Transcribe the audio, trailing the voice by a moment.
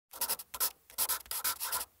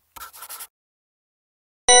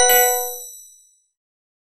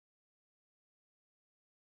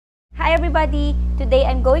Hi everybody! Today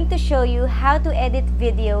I'm going to show you how to edit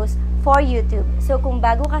videos for YouTube. So kung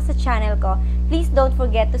bago ka sa channel ko, please don't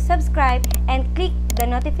forget to subscribe and click the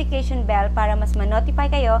notification bell para mas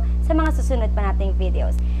ma-notify kayo sa mga susunod pa nating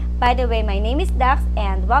videos. By the way, my name is Dux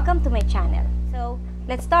and welcome to my channel. So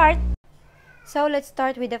let's start! Let's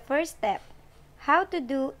start with the first step. How to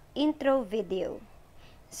do intro video.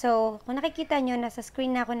 So, kung nakikita nyo, nasa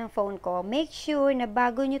screen na ako ng phone ko, make sure na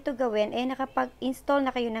bago nyo to gawin, nakapag-install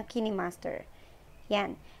na kayo ng KINEMASTER.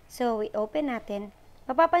 Yan. So, we open natin.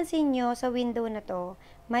 Mapapansin nyo sa window na to,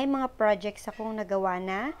 may mga projects akong nagawa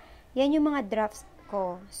na. Yan yung mga drafts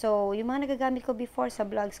ko. So, yung mga nagagamit ko before sa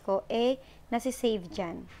vlogs ko, nasisave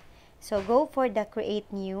dyan. So, go for the create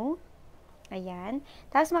new. Ayan.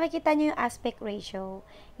 Tapos makikita nyo yung aspect ratio.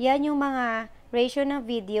 Yan yung mga ratio ng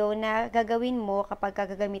video na gagawin mo kapag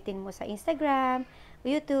gagamitin mo sa Instagram,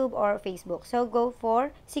 YouTube, or Facebook. So, go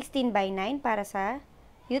for 16:9 para sa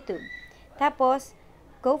YouTube. Tapos,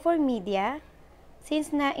 go for media.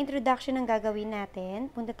 Since na introduction ang gagawin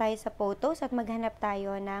natin, punta tayo sa photos at maghanap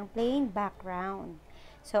tayo ng plain background.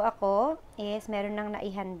 So, ako is meron nang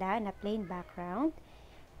naihanda na plain background.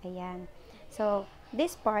 Ayan. So,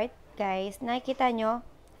 this part, guys, nakikita nyo,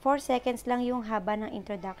 4 seconds lang yung haba ng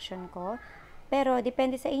introduction ko. Pero,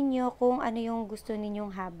 depende sa inyo kung ano yung gusto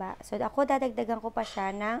ninyong haba. So, ako dadagdagan ko pa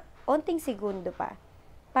siya ng onting segundo pa.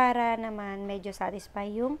 Para naman medyo satisfy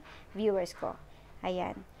yung viewers ko.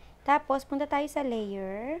 Ayan. Tapos, punta tayo sa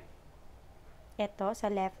layer. Ito,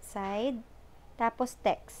 sa left side. Tapos,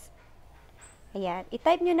 text. Ayan.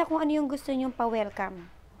 I-type nyo na kung ano yung gusto nyong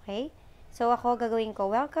pa-welcome. Okay? So, ako gagawin ko,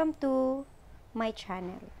 welcome to my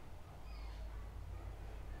channel.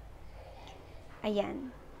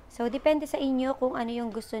 Ayan. So, depende sa inyo kung ano yung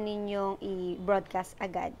gusto ninyong i-broadcast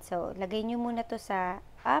agad. So, lagay nyo muna to sa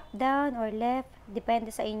up, down, or left.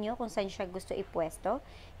 Depende sa inyo kung saan siya gusto ipwesto.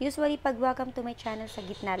 Usually, pag welcome to my channel, sa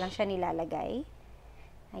gitna lang siya nilalagay.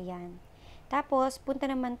 Ayan. Tapos, punta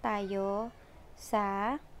naman tayo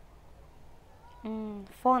sa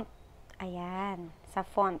font. Ayan. Sa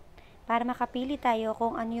font. Para makapili tayo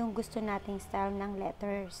kung ano yung gusto nating style ng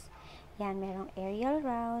letters. Yan, merong Arial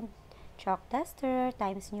Round, Chalk Duster,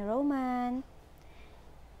 Times New Roman.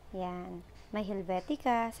 Yan. May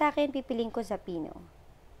Helvetica. Sa akin, pipiling ko Zapino.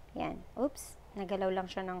 Yan. Oops. Nagalaw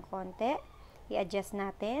lang siya ng konti. I-adjust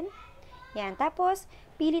natin. Yan. Tapos,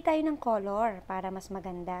 pili tayo ng color para mas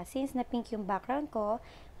maganda. Since na pink yung background ko,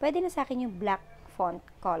 pwede na sa akin yung black font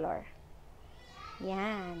color.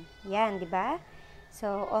 Yan. Yan, di ba?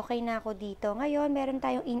 So, okay na ako dito. Ngayon, meron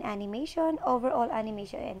tayong in animation, overall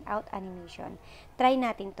animation, and out animation. Try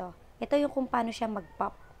natin to. Ito yung kung paano siya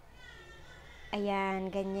mag-pop. Ayan,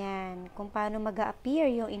 ganyan. Kung paano mag-appear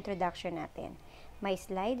yung introduction natin. May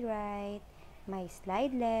slide right, may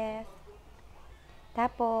slide left.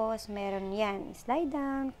 Tapos, meron yan. Slide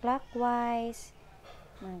down, clockwise.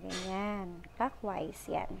 Mga ganyan. Clockwise,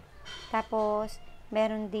 yan. Tapos,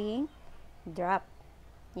 meron ding drop.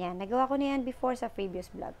 Yan, nagawa ko na yan before sa previous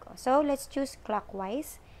vlog ko. So, let's choose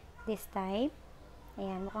clockwise this time.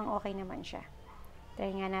 Ayan, mukhang okay naman siya.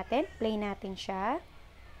 Try nga natin. Play natin siya.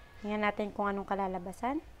 Tingnan natin kung anong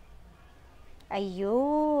kalalabasan.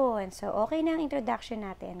 Ayun. So, okay na ang introduction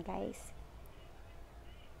natin, guys.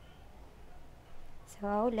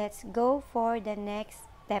 So, let's go for the next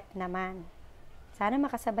step naman. Sana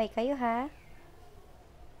makasabay kayo, ha?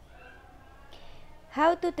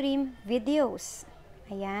 How to trim videos.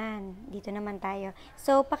 Ayan. Dito naman tayo.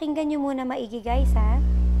 So, pakinggan nyo muna maigi, guys, ha?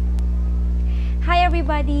 Hi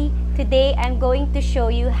everybody! Today I'm going to show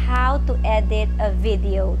you how to edit a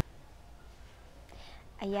video.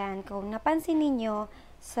 Ayan, kung napansin ninyo,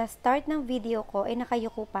 sa start ng video ko,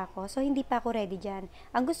 nakayuko pa ako. So, hindi pa ako ready dyan.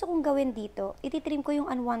 Ang gusto kong gawin dito, ititrim ko yung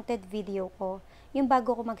unwanted video ko. Yung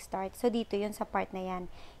bago ko mag-start. So, dito yun sa part na yan.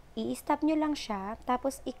 I-stop nyo lang siya,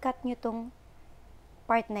 tapos i-cut nyo tong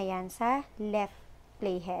part na yan sa left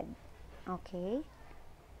playhead. Okay?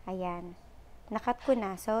 Ayan. Nakat ko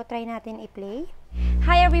na. So, try natin i-play.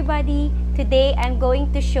 Hi everybody! Today, I'm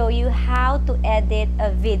going to show you how to edit a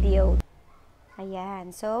video.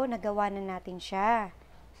 Ayan. So, nagawa na natin siya.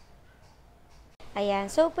 Ayan.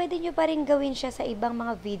 So, pwede nyo pa rin gawin siya sa ibang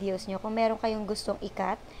mga videos nyo kung meron kayong gustong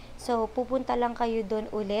i-cut. So, pupunta lang kayo doon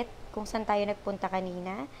ulit kung saan tayo nagpunta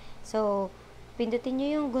kanina. So, pindutin nyo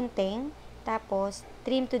yung gunting. Tapos,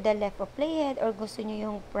 trim to the left of playhead or gusto nyo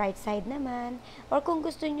yung right side naman. Or kung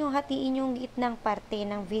gusto nyo hatiin yung gitnang parte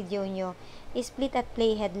ng video nyo, split at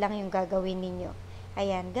playhead lang yung gagawin ninyo.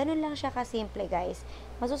 Ayan, ganun lang siya kasimple, guys.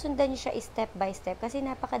 Masusundan nyo siya step by step kasi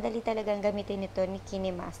napakadali talagang gamitin ito ni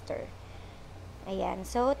KINEMASTER. Ayan,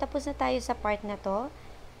 so tapos na tayo sa part na to.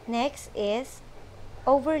 Next is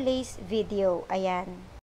overlays video. Ayan.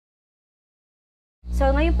 So,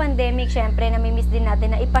 ngayong pandemic, syempre, namimiss din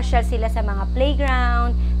natin na ipasyal sila sa mga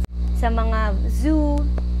playground, sa mga zoo.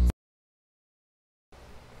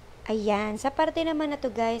 Ayan, sa parte naman na to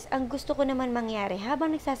guys, ang gusto ko naman mangyari,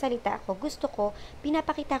 habang nagsasalita ako, gusto ko,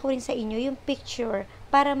 pinapakita ko rin sa inyo yung picture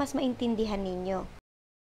para mas maintindihan ninyo.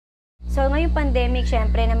 So, ngayong pandemic,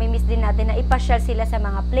 syempre, namimiss din natin na ipasyal sila sa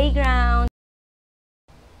mga playground.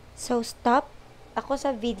 So, stop ako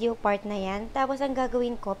sa video part na yan. Tapos, ang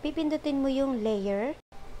gagawin ko, pipindutin mo yung layer,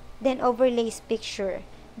 then overlays picture.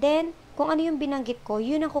 Then, kung ano yung binanggit ko,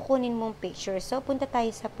 yun ang kukunin mong picture. So, punta tayo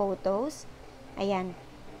sa photos. Ayan.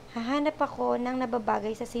 Hahanap ako ng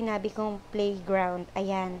nababagay sa sinabi kong playground.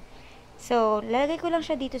 Ayan. So, lalagay ko lang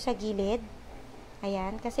siya dito sa gilid.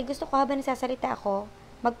 Ayan. Kasi gusto ko habang nasasalita ako,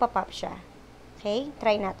 magpa-pop siya. Okay?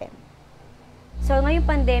 Try natin. So, ngayong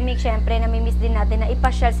pandemic, syempre, namimiss din natin na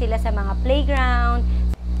ipasyal sila sa mga playground,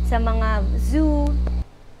 sa mga zoo.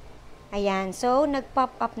 Ayan. So,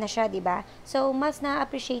 nag-pop up na siya, diba? So, mas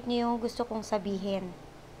na-appreciate niyo yung gusto kong sabihin.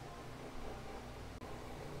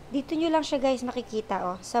 Dito nyo lang siya guys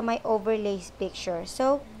makikita sa may overlays picture.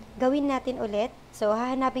 So, gawin natin ulit. So,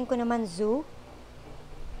 hahanapin ko naman zoo.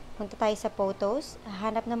 Punta tayo sa photos.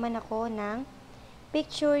 Hahanap naman ako ng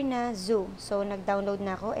picture na zoo. So, nag-download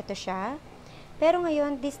na ako. Ito siya. Pero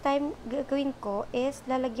ngayon, this time, gagawin ko is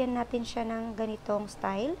lalagyan natin siya ng ganitong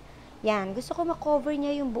style. Yan. Gusto ko makover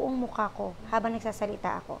niya yung buong mukha ko habang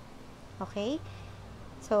nagsasalita ako. Okay?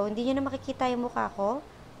 So, hindi nyo na makikita yung mukha ko.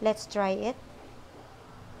 Let's try it.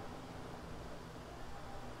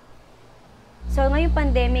 So, ngayong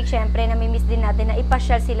pandemic, syempre, namimiss din natin na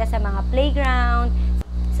ipasyal sila sa mga playground,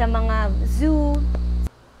 sa mga zoo.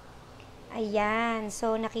 Ayan.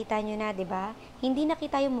 So, nakita nyo na, diba? Hindi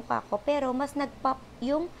nakita yung mukha ko, pero mas nag-pop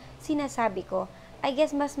yung sinasabi ko. I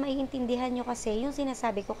guess, mas maiintindihan nyo kasi yung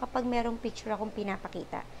sinasabi ko kapag merong picture akong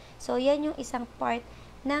pinapakita. So, yan yung isang part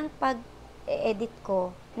ng pag-edit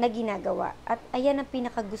ko na ginagawa. At ayan ang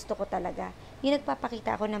pinakagusto ko talaga. Yung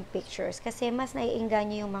nagpapakita ako ng pictures kasi mas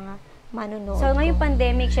naiinganyo yung mga manunood. So, ngayong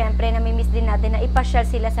pandemic, syempre, namimiss din natin na ipasyal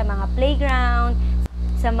sila sa mga playground,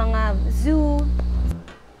 sa mga zoo.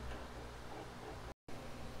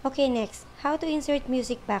 Okay, next. How to insert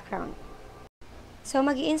music background. So,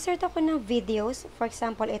 mag-i-insert ako ng videos. For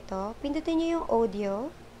example, ito. Pindutin nyo yung audio.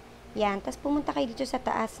 Yan. Tapos, pumunta kayo dito sa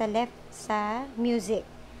taas, sa left, sa music.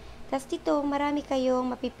 Tapos, dito, marami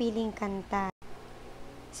kayong mapipiling kanta.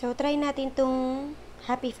 So, try natin tong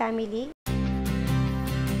Happy Family.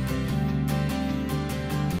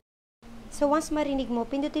 So, once marinig mo,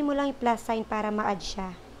 pindutin mo lang yung plus sign para ma-add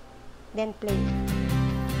siya. Then, play.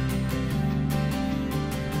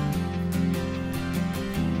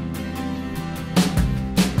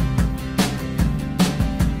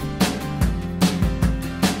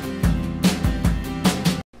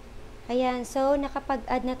 Ayan, so,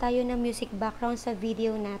 nakapag-add na tayo ng music background sa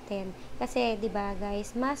video natin. Kasi, di ba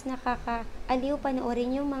guys, mas nakakaaliw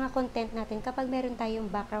panoorin yung mga content natin kapag meron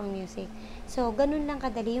tayong background music. So, ganun lang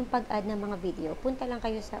kadali yung pag-add ng mga video. Punta lang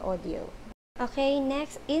kayo sa audio. Okay,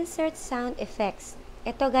 next, insert sound effects.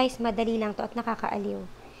 Ito guys, madali lang to at nakakaaliw.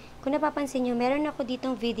 Kung napapansin nyo, meron ako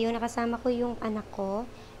ditong video, nakasama ko yung anak ko.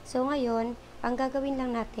 So, ngayon, ang gagawin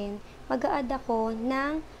lang natin, mag-a-add ako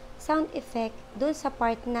ng sound effect dun sa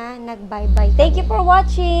part na nag-bye-bye. Thank you for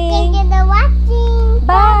watching! Thank you for watching!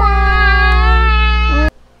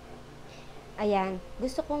 Bye! Ayan,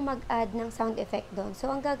 gusto kong mag-add ng sound effect doon.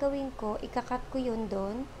 So, ang gagawin ko, ikakat ko yun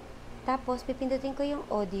doon. Tapos, pipindutin ko yung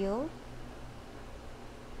audio.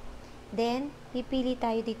 Then, pipili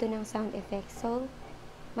tayo dito ng sound effect. So,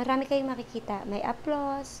 marami kayong makikita. May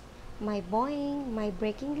applause, may boing, may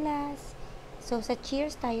breaking glass. So, sa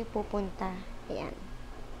cheers tayo pupunta. Ayan.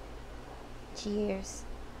 Cheers.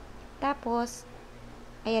 Tapos,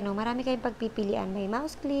 ayan o, marami kayong pagpipilian. May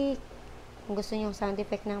mouse click. Kung gusto nyo yung sound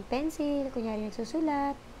effect ng pencil, kunyari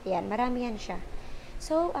nagsusulat. Ayan, marami yan siya.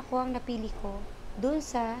 So, ako ang napili ko dun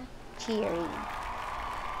sa cheering.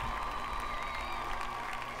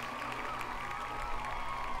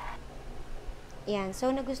 Ayan,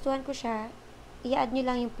 so nagustuhan ko siya. I-add nyo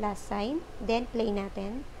lang yung plus sign. Then, play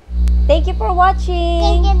natin. Thank you for watching!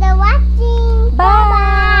 Thank you for watching!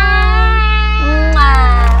 Bye!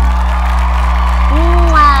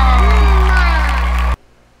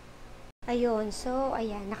 Ayun, so,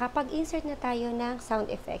 ayan, nakapag-insert na tayo ng sound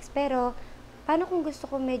effects. Pero, paano kung gusto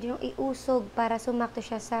ko medyo iusog para sumakto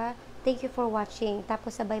siya sa thank you for watching,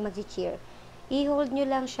 tapos sabay mag-cheer? I-hold nyo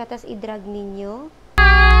lang siya, tapos i-drag ninyo.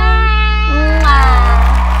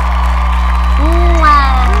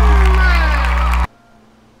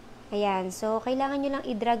 Ayan, so, kailangan nyo lang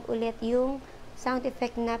i-drag ulit yung sound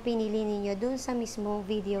effect na pinili ninyo dun sa mismong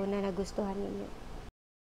video na nagustuhan ninyo.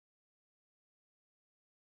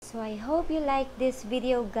 So I hope you like this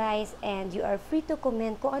video guys, and you are free to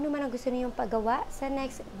comment kung ano man ang gusto ninyong paggawa sa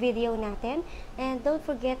next video natin, and don't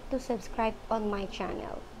forget to subscribe on my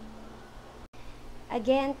channel.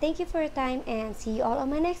 Again, thank you for your time and see you all on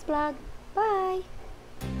my next vlog.